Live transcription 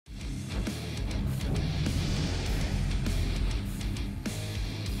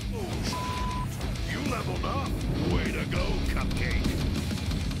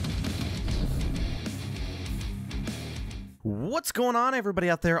What's going on, everybody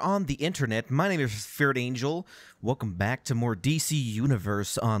out there on the internet? My name is FearedAngel. Welcome back to more DC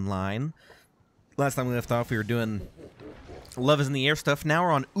Universe Online. Last time we left off, we were doing Love is in the Air stuff. Now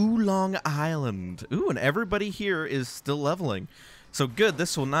we're on Oolong Island. Ooh, and everybody here is still leveling. So good,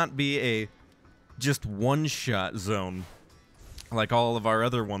 this will not be a just one-shot zone like all of our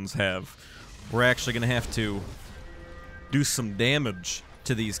other ones have. We're actually going to have to do some damage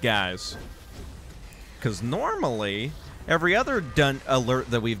to these guys. Because normally, every other alert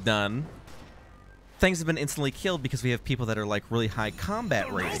that we've done, things have been instantly killed because we have people that are like really high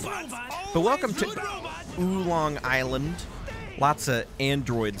combat rating. But welcome to Oolong Island. Lots of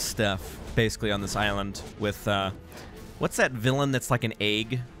android stuff basically on this island with what's that villain that's like an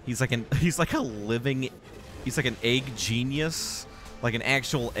egg? He's like an egg genius, like an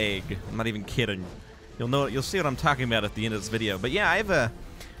actual egg. I'm not even kidding. You'll see what I'm talking about at the end of this video. But yeah,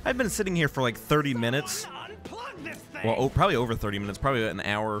 I've been sitting here for like 30 minutes. Well, probably over 30 minutes, probably an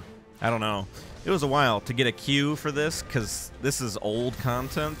hour. I don't know. It was a while to get a queue for this because this is old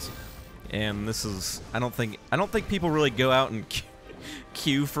content, and this is I don't think people really go out and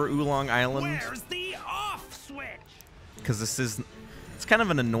queue for Oolong Island. Where's the off switch? Because it's kind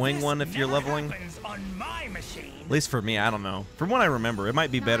of an annoying one if you're leveling. On my machine. At least for me, I don't know. From what I remember, it might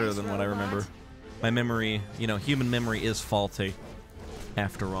be better than what I remember. My memory, human memory is faulty,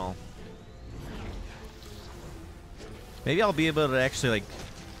 after all. Maybe I'll be able to actually, like,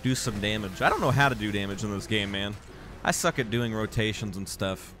 do some damage. I don't know how to do damage in this game, man. I suck at doing rotations and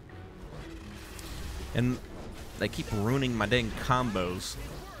stuff. And they keep ruining my dang combos.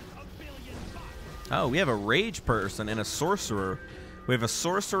 Oh, we have a rage person and a sorcerer. We have a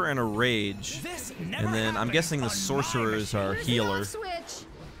sorcerer and a rage. And then I'm guessing the sorcerer is our healer.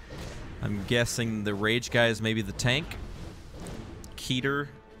 I'm guessing the rage guy is maybe the tank. Keter.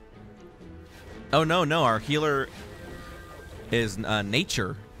 Oh, no, our healer is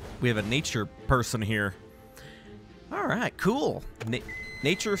nature. We have a nature person here. All right, cool.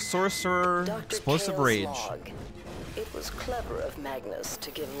 Nature sorcerer, explosive rage. Log. It was clever of Magnus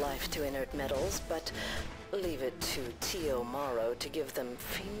to give life to inert metals, but leave it to Tio Morrow to give them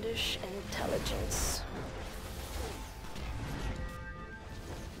fiendish intelligence.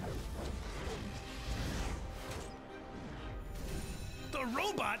 The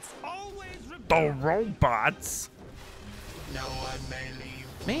robots always The robots? No one may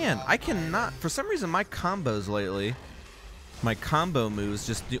leave. Man, I cannot. For some reason, my combos lately, my combo moves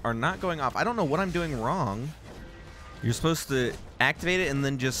just are not going off. I don't know what I'm doing wrong. You're supposed to activate it and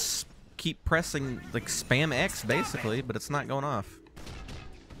then just keep pressing, like, spam X, basically, but it's not going off.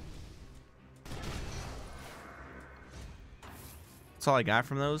 That's all I got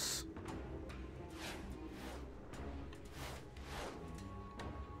from those.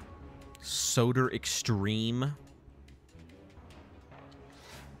 Soder Extreme.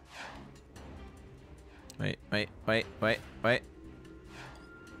 Wait.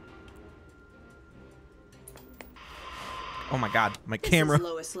 Oh my god, my camera. This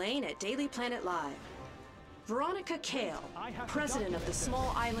is Lois Lane at Daily Planet Live. Veronica Kale, president of the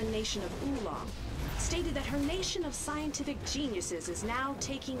small island nation of Oolong, stated that her nation of scientific geniuses is now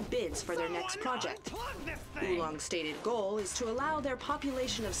taking bids for their next project. Oolong's stated goal is to allow their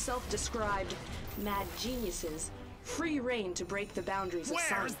population of self-described mad geniuses free reign to break the boundaries of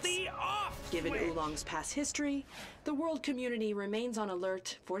science. Given Oolong's past history, the world community remains on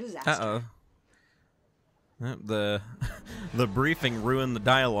alert for disaster. The briefing ruined the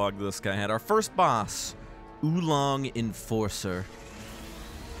dialogue this guy had. Our first boss, Oolong Enforcer.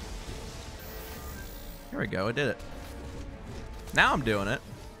 Here we go, I did it. Now I'm doing it.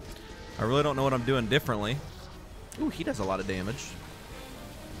 I really don't know what I'm doing differently. Ooh, he does a lot of damage.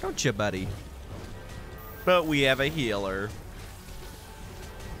 Don't you, buddy? But we have a healer.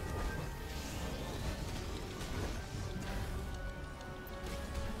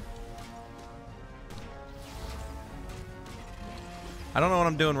 I don't know what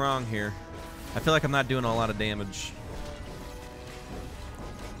I'm doing wrong here. I feel like I'm not doing a lot of damage.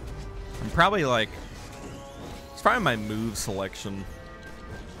 I'm probably like... It's probably my move selection.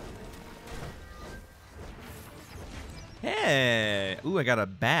 Hey! Ooh, I got a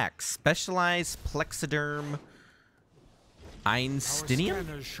back. Specialized Plexiderm Einsteinium? Our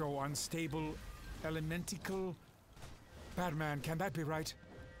scanners show unstable elementical... Batman, can that be right?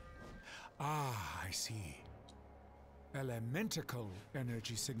 Ah, I see. Elementical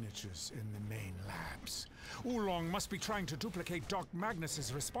energy signatures in the main labs. Oolong must be trying to duplicate Doc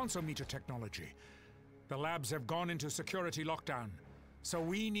Magnus's responsometer technology. The labs have gone into security lockdown, so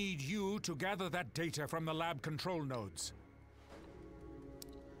we need you to gather that data from the lab control nodes.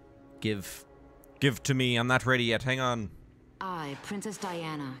 Give to me. I'm not ready yet. Hang on. I, Princess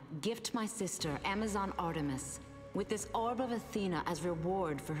Diana, gift my sister, Amazon Artemis, with this Orb of Athena as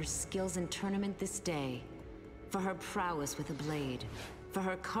reward for her skills in tournament this day, for her prowess with a blade, for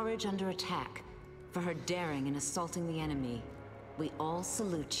her courage under attack, for her daring in assaulting the enemy. We all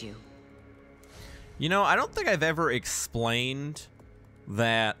salute you. You know, I don't think I've ever explained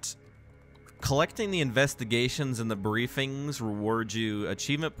that collecting the investigations and the briefings reward you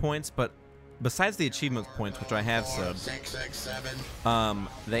achievement points, but besides the achievement points, which I have said,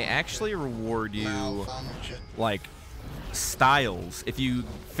 they actually reward you, like, styles. If you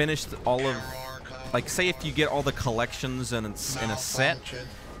finished all of, like, say if you get all the collections in a set,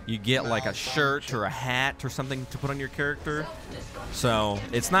 you get, like, a shirt or a hat or something to put on your character. So,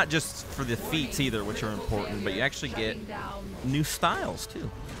 it's not just for the feats either, which are important, but you actually get new styles, too,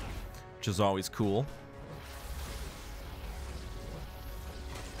 which is always cool.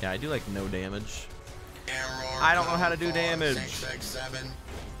 Yeah, I do like no damage. I don't know how to do damage. What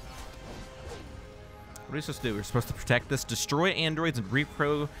are we supposed to do? We're supposed to protect this, destroy androids, and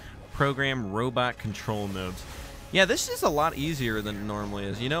reprogram robot control nodes. Yeah, this is a lot easier than it normally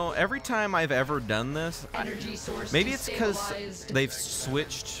is. You know, every time I've ever done this, maybe it's because they've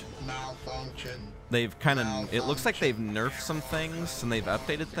switched. They've kind of, it looks like they've nerfed some things and they've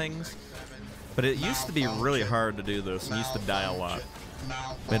updated things. But it used to be really hard to do this and used to die a lot.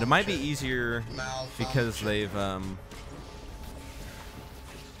 But it might be easier because they've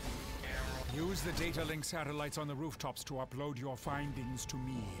Use the data link satellites on the rooftops to upload your findings to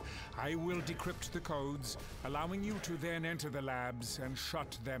me. I will decrypt the codes, allowing you to then enter the labs and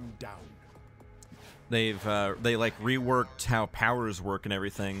shut them down. they like reworked how powers work and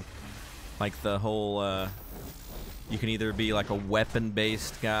everything. Like the whole you can either be like a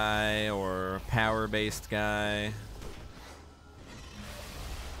weapon-based guy or a power-based guy.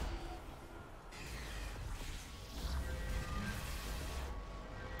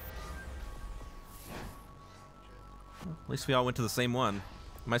 At least we all went to the same one.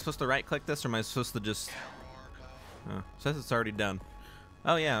 Am I supposed to right-click this, or am I supposed to just... Oh, it says it's already done.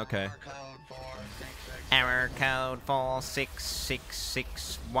 Oh, yeah, okay. Error code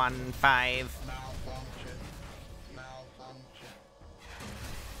 466615.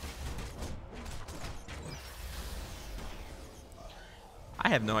 I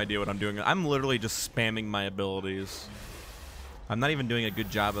have no idea what I'm doing. I'm literally just spamming my abilities. I'm not even doing a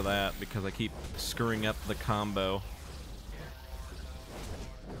good job of that because I keep screwing up the combo.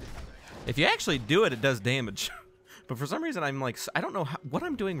 If you actually do it, it does damage. But for some reason, I'm like, I don't know what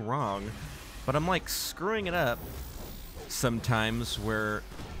I'm doing wrong, but I'm like screwing it up sometimes where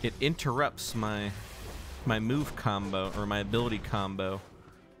it interrupts my move combo or my ability combo.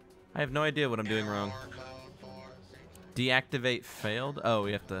 I have no idea what I'm doing wrong. Deactivate failed? Oh,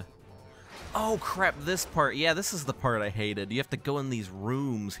 we have to... Oh, crap, this part. Yeah, this is the part I hated. You have to go in these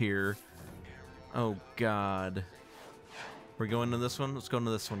rooms here. Oh, God. We're going to this one? Let's go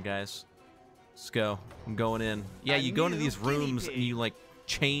into this one, guys. Let's go. I'm going in. Yeah, you go into these rooms and you, like,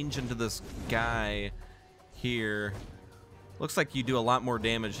 change into this guy here. Looks like you do a lot more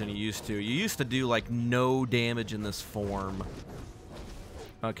damage than you used to. You used to do, like, no damage in this form.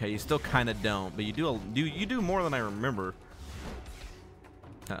 Okay, you still kind of don't, but you do more than I remember.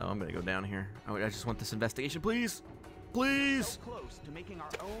 Uh-oh, I'm gonna go down here. Oh, I just want this investigation, please! Please! So close to making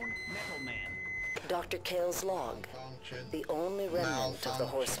our own Metal Man. Dr. Kale's log. The only remnant of the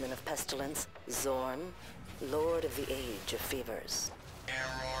Horsemen of Pestilence, Zorn, Lord of the Age of Fevers.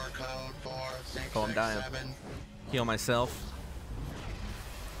 Error code Oh, I'm dying. 4667. Heal myself.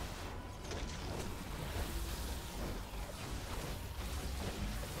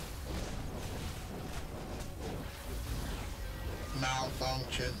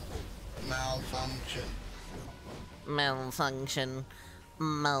 Malfunction. Malfunction. Malfunction.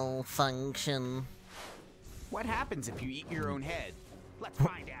 Malfunction. What happens if you eat your own head? Let's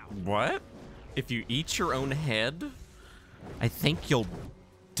find out. What? If you eat your own head? I think you'll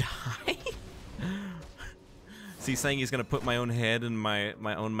die? Is he saying he's gonna put my own head in my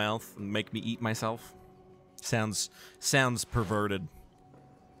own mouth and make me eat myself? Sounds perverted.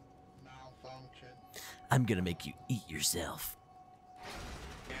 Malfunction. I'm gonna make you eat yourself.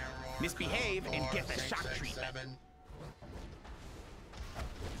 Misbehave and get the shock treatment.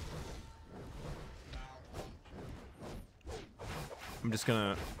 I'm just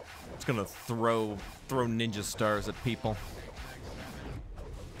gonna throw ninja stars at people.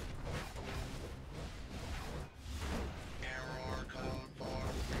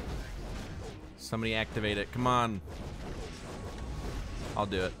 Somebody activate it. Come on. I'll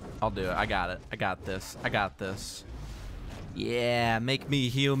do it. I'll do it. I got it. I got this. I got this. Yeah, make me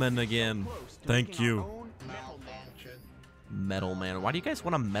human again. Thank you. Malfunction. Metal Man. Why do you guys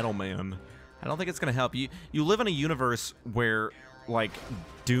want a Metal Man? I don't think it's gonna help you. You live in a universe where like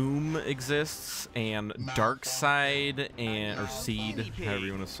Doom exists and Darkseid and or Seed, however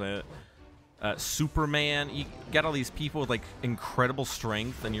you want to say it. Superman. You got all these people with like incredible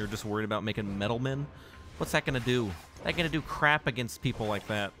strength, and you're just worried about making Metal Men. What's that gonna do? That gonna do crap against people like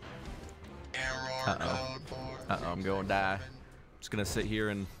that. Uh-oh. Uh-oh, I'm going to die. Just gonna sit here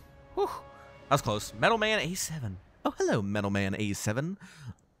and... Whew, that was close. Metal Man A7. Oh, hello, Metal Man A7.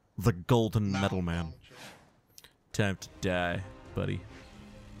 The Golden Metal Man. Time to die, buddy.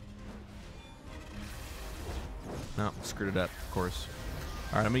 No, screwed it up, of course.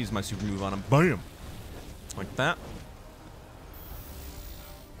 Alright, I'm gonna use my super move on him. BAM! Like that.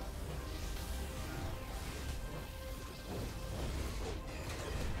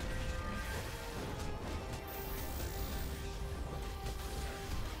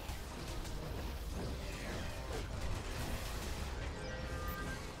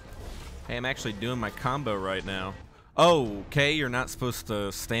 Hey, I'm actually doing my combo right now. Oh, okay, you're not supposed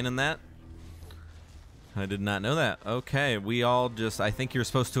to stand in that? I did not know that. Okay, we all just... I think you're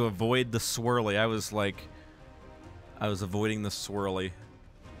supposed to avoid the swirly. I was avoiding the swirly.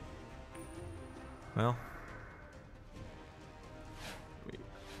 Well.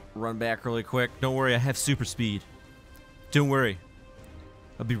 Run back really quick. Don't worry, I have super speed. Don't worry.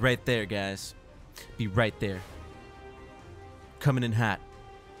 I'll be right there, guys. Be right there. Coming in hot.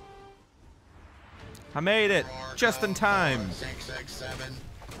 I made it! Just in time!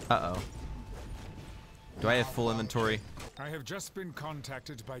 Uh-oh. Do I have full inventory? I have just been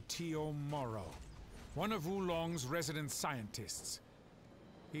contacted by Tio Morrow, one of Oolong's resident scientists.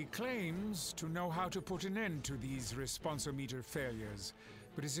 He claims to know how to put an end to these responsometer failures,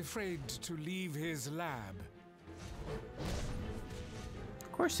 but is afraid to leave his lab.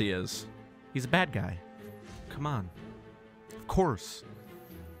 Of course he is. He's a bad guy. Come on. Of course.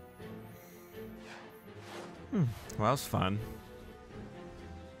 Well, that was fun.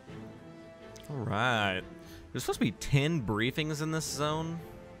 Alright. There's supposed to be 10 briefings in this zone.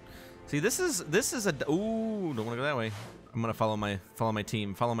 See, this is a... Ooh, don't want to go that way. I'm going to follow my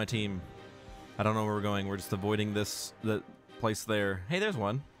team. Follow my team. I don't know where we're going. We're just avoiding the place there. Hey, there's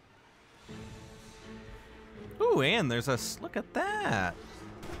one. Ooh, and there's a... Look at that.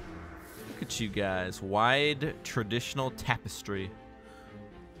 Look at you guys. Wide traditional tapestry.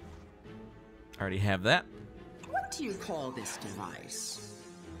 Already have that. What do you call this device?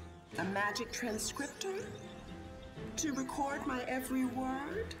 A magic transcriptor? To record my every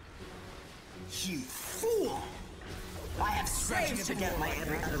word? You fool! I have slaves to get my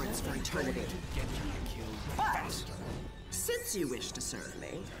every utterance for eternity. But, since you wish to serve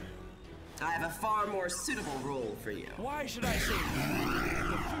me, I have a far more suitable role for you. Why should I save you?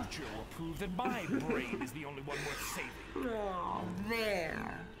 The future will prove that my brain is the only one worth saving. Oh,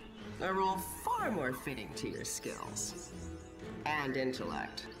 there. A role far more fitting to your skills and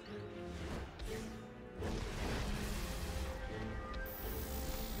intellect.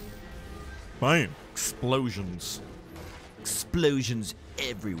 Bam! Explosions. Explosions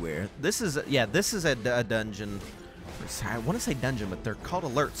everywhere. This is a dungeon. I want to say dungeon, but they're called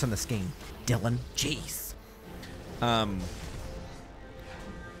alerts in this game. Dylan, jeez.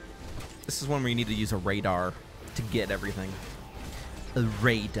 This is one where you need to use a radar to get everything. A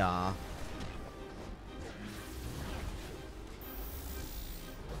radar.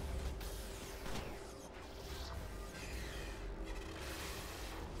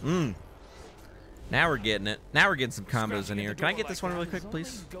 Now we're getting it. Now we're getting some combos in here. Can I get this one really quick,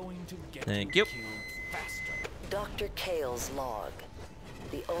 please? Thank you. Dr. Kale's log.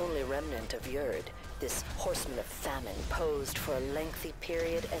 The only remnant of Yerd, this horseman of famine posed for a lengthy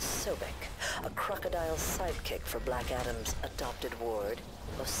period as Sobek, a crocodile's sidekick for Black Adam's adopted ward,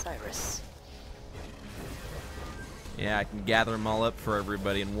 Osiris. Yeah, I can gather them all up for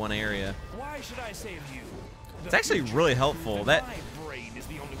everybody in one area. Why should I save you? It's actually really helpful.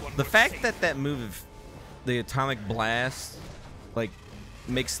 The fact that that move, the atomic blast, like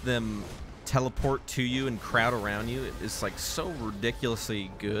makes them teleport to you and crowd around you is like so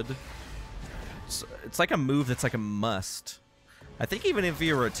ridiculously good. It's like a move that's like a must. I think even if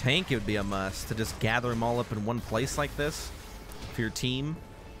you were a tank, it would be a must to just gather them all up in one place like this for your team.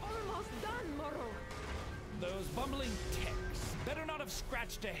 Almost done, Morrow. Those bumbling techs better not have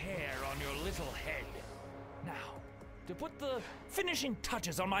scratched a hair on your little head. Now, to put the finishing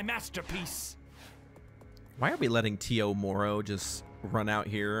touches on my masterpiece. Why are we letting Tio Morrow just run out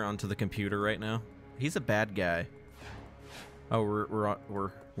here onto the computer right now? He's a bad guy. Oh,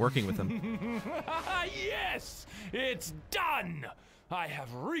 we're working with him. Yes, it's done. I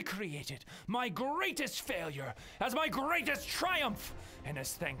have recreated my greatest failure as my greatest triumph. And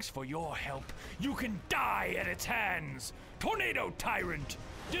as thanks for your help, you can die at its hands. Tornado Tyrant,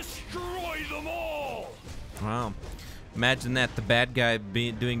 destroy them all! Wow. Imagine that, the bad guy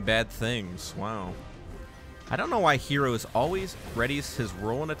doing bad things. Wow. I don't know why Hero is always readies his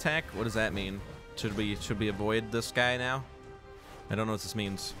roll and attack. What does that mean? Should we avoid this guy now? I don't know what this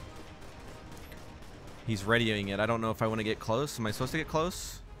means. He's readying it. I don't know if I want to get close. Am I supposed to get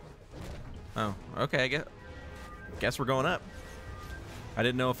close? Oh, okay. I guess we're going up. I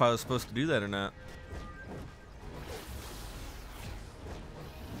didn't know if I was supposed to do that or not.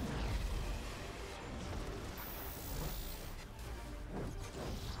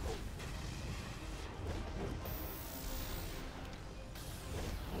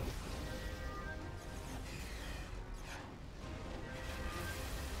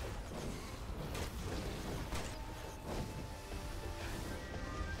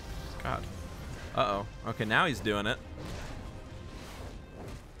 God. Uh-oh. Okay, now he's doing it.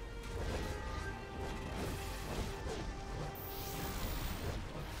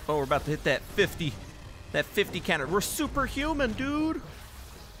 Oh, we're about to hit that 50 counter. We're superhuman, dude.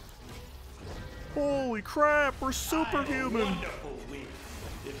 Holy crap, we're superhuman.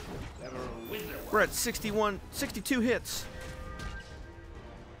 We're at 62 hits.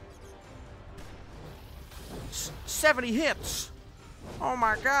 70 hits. Oh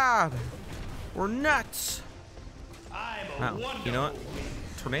my god. We're nuts. Oh, you know what?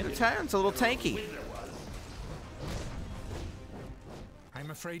 Tornado Tyrant's a little tanky.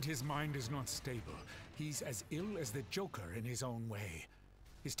 I'm afraid his mind is not stable. He's as ill as the Joker in his own way.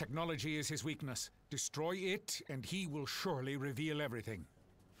 His technology is his weakness. Destroy it, and he will surely reveal everything.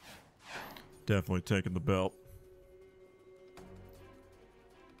 Definitely taking the belt.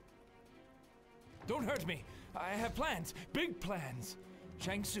 Don't hurt me. I have plans, big plans.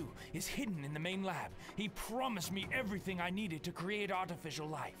 Shang Tzu is hidden in the main lab. He promised me everything I needed to create artificial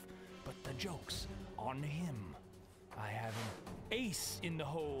life. But the joke's on him. I have an ace in the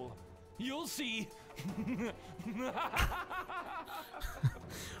hole. You'll see.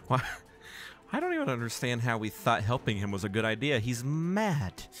 Why? I don't even understand how we thought helping him was a good idea. He's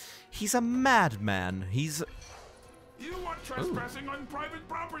mad. He's a madman. He's... You are trespassing on private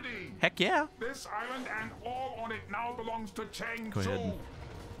property. Heck yeah. This island and all on it now belongs to Chang Tzu. Go ahead.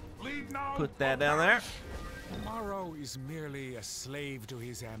 Leave now. Put that down there. Morrow is merely a slave to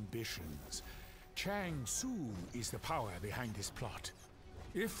his ambitions. Chang Tzu is the power behind his plot.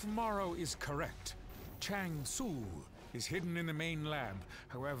 If Morrow is correct, Chang Tzu is hidden in the main lab.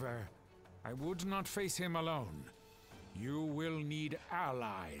 However, I would not face him alone. You will need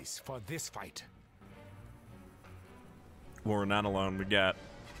allies for this fight. We're not alone.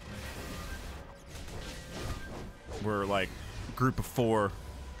 We're like group of four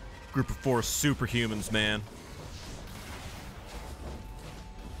superhumans, man.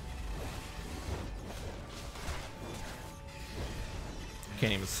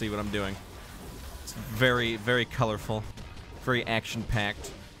 Can't even see what I'm doing. It's very, very colorful, very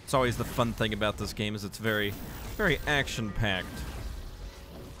action-packed. It's always the fun thing about this game is it's very, very action-packed.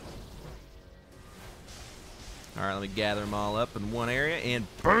 All right, let me gather them all up in one area and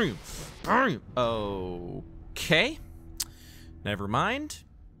boom, boom. Okay, never mind.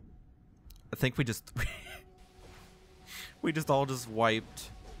 I think we just we just all just wiped.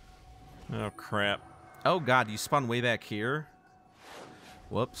 Oh crap! Oh god, you spawned way back here.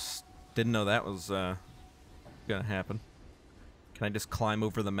 Whoops, didn't know that was gonna happen. Can I just climb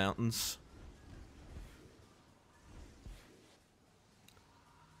over the mountains?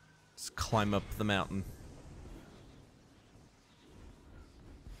 Just climb up the mountain.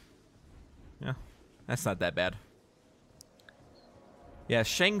 Yeah, that's not that bad. Yeah,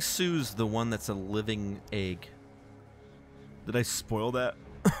 Shang Tsu's the one that's a living egg. Did I spoil that?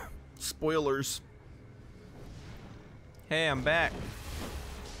 Spoilers. Hey, I'm back.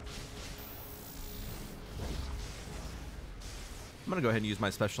 I'm gonna go ahead and use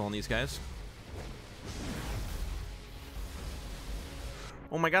my special on these guys.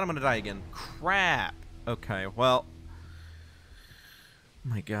 Oh my god, I'm gonna die again. Crap. Okay, well. Oh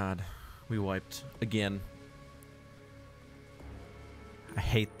my god. We wiped again. I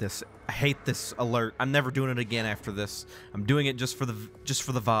hate this. I hate this alert. I'm never doing it again after this. I'm doing it just for the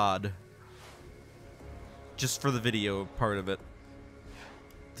VOD. Just for the video part of it.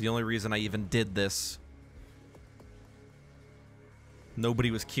 The only reason I even did this.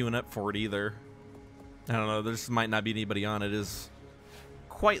 Nobody was queuing up for it either. I don't know, there just might not be anybody on. It is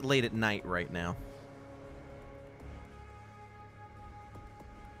quite late at night right now.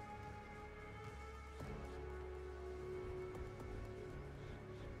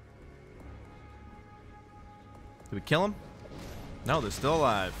 Did we kill them? No, they're still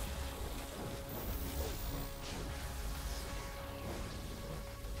alive.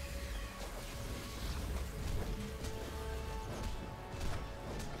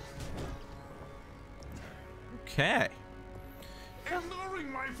 Okay. Ignoring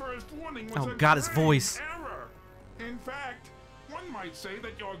my first warning was Oh a God, his grave voice. error. In fact, one might say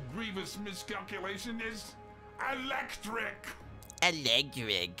that your grievous miscalculation is electric.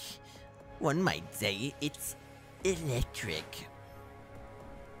 Electric. One might say it's electric.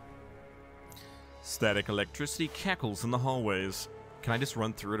 Static electricity cackles in the hallways. Can I just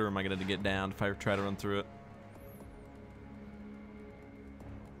run through it, or am I going to get downed if I try to run through it?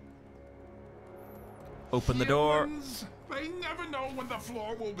 Open the door. Humans, they never know when the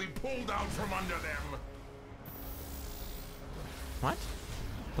floor will be pulled out from under them. What?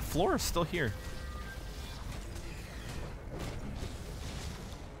 The floor is still here.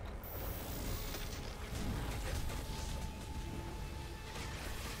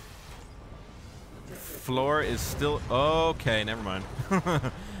 Floor is still... Okay, never mind.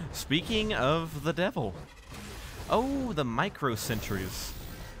 Speaking of the devil. Oh, the micro sentries.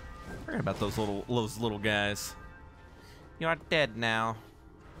 Forget about those little guys. You're dead now.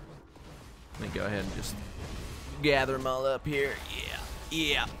 Let me go ahead and just gather them all up here.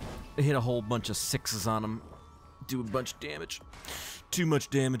 Yeah. Hit a whole bunch of 6s on them. Do a bunch of damage. Too much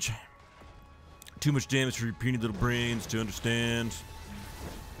damage. Too much damage for your puny little brains to understand.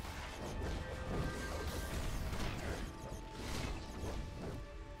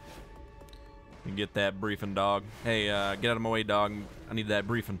 You get that briefing, dog. Hey, get out of my way, dog. I need that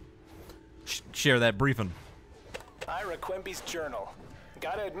briefing. Share that briefing. Ira Quimby's journal.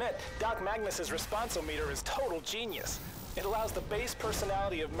 Gotta admit, Doc Magnus's responsometer is total genius. It allows the base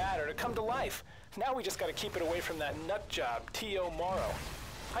personality of matter to come to life. Now we just gotta keep it away from that nut job, T.O. Morrow.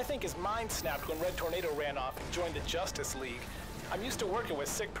 I think his mind snapped when Red Tornado ran off and joined the Justice League. I'm used to working with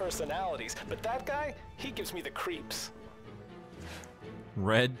sick personalities, but that guy, he gives me the creeps.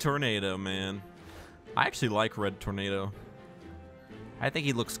 Red Tornado, man. I actually like Red Tornado. I think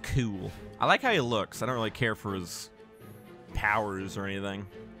he looks cool. I like how he looks. I don't really care for his powers or anything.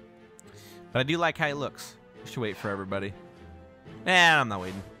 But I do like how he looks. I should wait for everybody. I'm not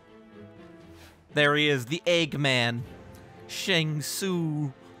waiting. There he is, the Eggman. Shang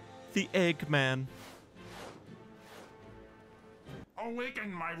Tzu, the Eggman.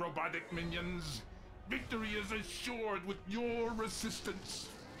 Awaken, my robotic minions. Victory is assured with your assistance.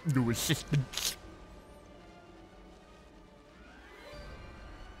 No assistance.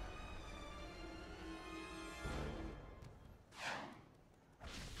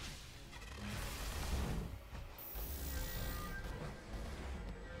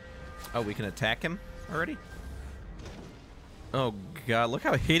 Oh, we can attack him already? Oh God, look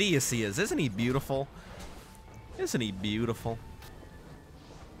how hideous he is. Isn't he beautiful? Isn't he beautiful?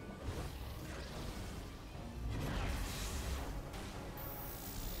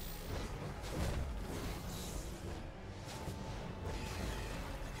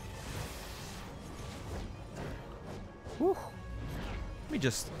 Whew. Let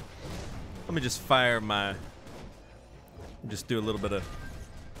me just fire my, just do a little bit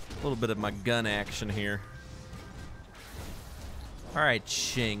of my gun action here. All right,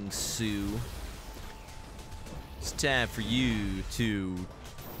 Shang Tzu. It's time for you to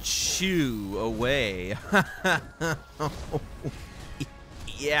chew away.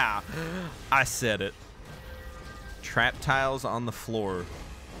 Yeah, I said it. Trap tiles on the floor.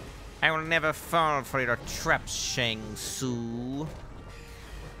 I will never fall for your traps, Shang Tzu.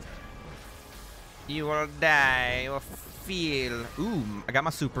 You will die. You will feel. Ooh, I got my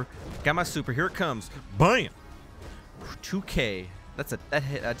super. Got my super. Here it comes. Bam! 2K. That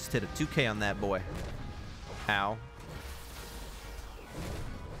hit. I just hit a 2K on that boy. Ow.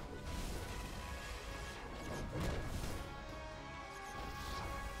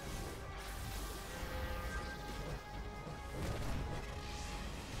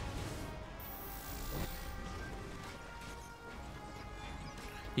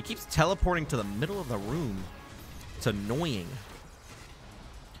 He keeps teleporting to the middle of the room. It's annoying.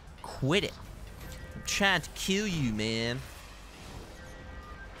 Quit it. I'm trying to kill you, man.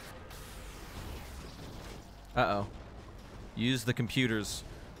 Uh-oh. Use the computers.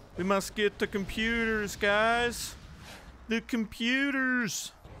 We must get the computers, guys. The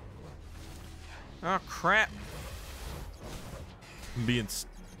computers. Oh, crap. I'm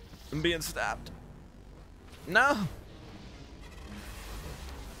being stopped. No.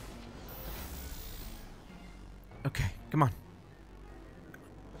 Okay, come on.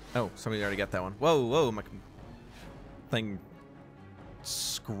 Oh, somebody already got that one. Whoa, whoa, my thing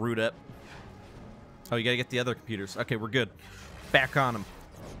screwed up. Oh, you gotta get the other computers. Okay, we're good. Back on them.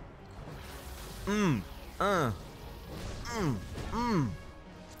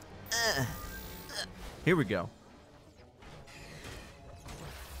 Here we go.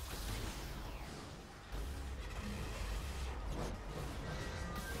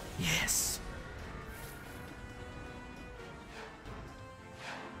 Yes.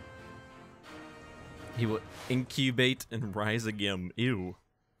 He will incubate and rise again. Ew.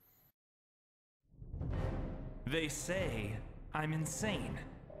 They say I'm insane.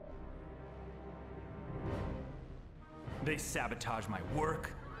 They sabotage my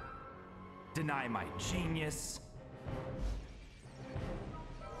work, deny my genius.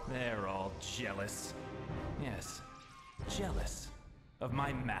 They're all jealous. Yes, jealous of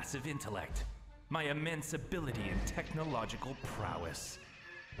my massive intellect, my immense ability and technological prowess.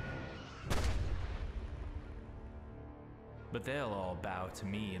 But they'll all bow to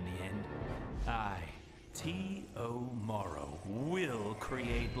me in the end. I.D Morrow will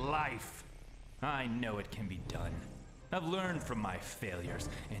create life. I know it can be done. I've learned from my failures,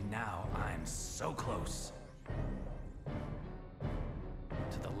 and now I'm so close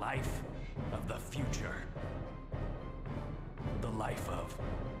to the life of the future. The life of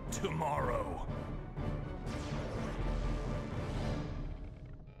tomorrow.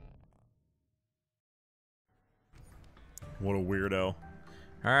 What a weirdo.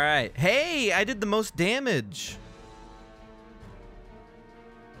 Alright. Hey, I did the most damage.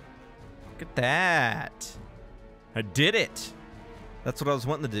 Look at that. I did it. That's what I was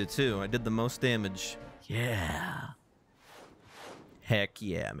wanting to do, too. I did the most damage. Yeah. Heck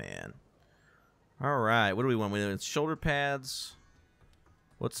yeah, man. Alright, what do we want? We want shoulder pads.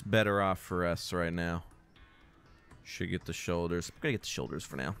 What's better off for us right now? Should get the shoulders. I'm gonna get the shoulders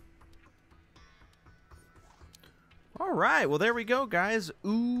for now. Alright, well there we go, guys.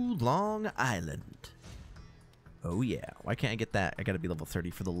 Oolong Island. Oh yeah. Why can't I get that? I gotta be level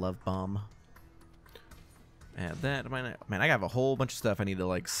 30 for the love bomb. Add that. Man, I have a whole bunch of stuff I need to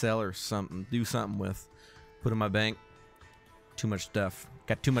like sell or something. Do something with. Put in my bank. Too much stuff.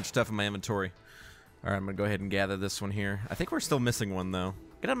 Got too much stuff in my inventory. Alright, I'm gonna go ahead and gather this one here. I think we're still missing one though.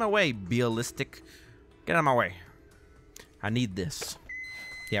 Get out of my way, Bealistic. Get out of my way. I need this.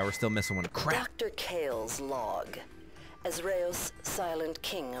 Yeah, we're still missing one. Crap. Dr. Kale's log. Ezreos, silent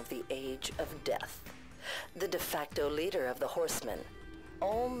king of the Age of Death. The de facto leader of the Horsemen.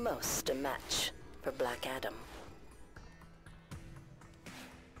 Almost a match for Black Adam.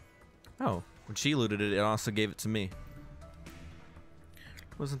 Oh, when she looted it, it also gave it to me.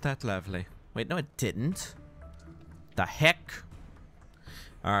 Wasn't that lovely? Wait, no it didn't. The heck?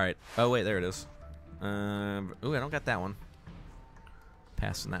 Alright. Oh, wait, there it is. Ooh, I don't got that one.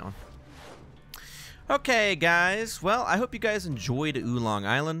 Passing that one. Okay, guys. Well, I hope you guys enjoyed Oolong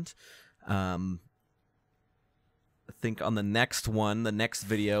Island. I think on the next one, the next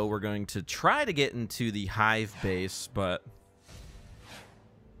video, we're going to try to get into the Hive base, but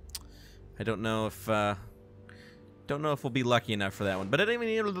I don't know if we'll be lucky enough for that one. But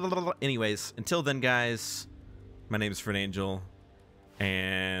anyways, until then, guys, my name is FearedAngel,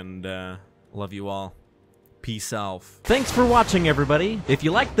 and love you all. Peace out. Thanks for watching, everybody. If you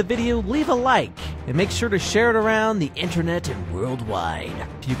liked the video, leave a like, and make sure to share it around the internet and worldwide.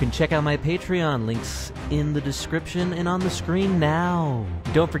 You can check out my Patreon, links in the description and on the screen now.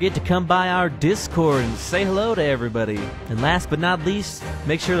 Don't forget to come by our Discord and say hello to everybody. And last but not least,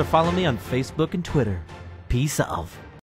 make sure to follow me on Facebook and Twitter. Peace out.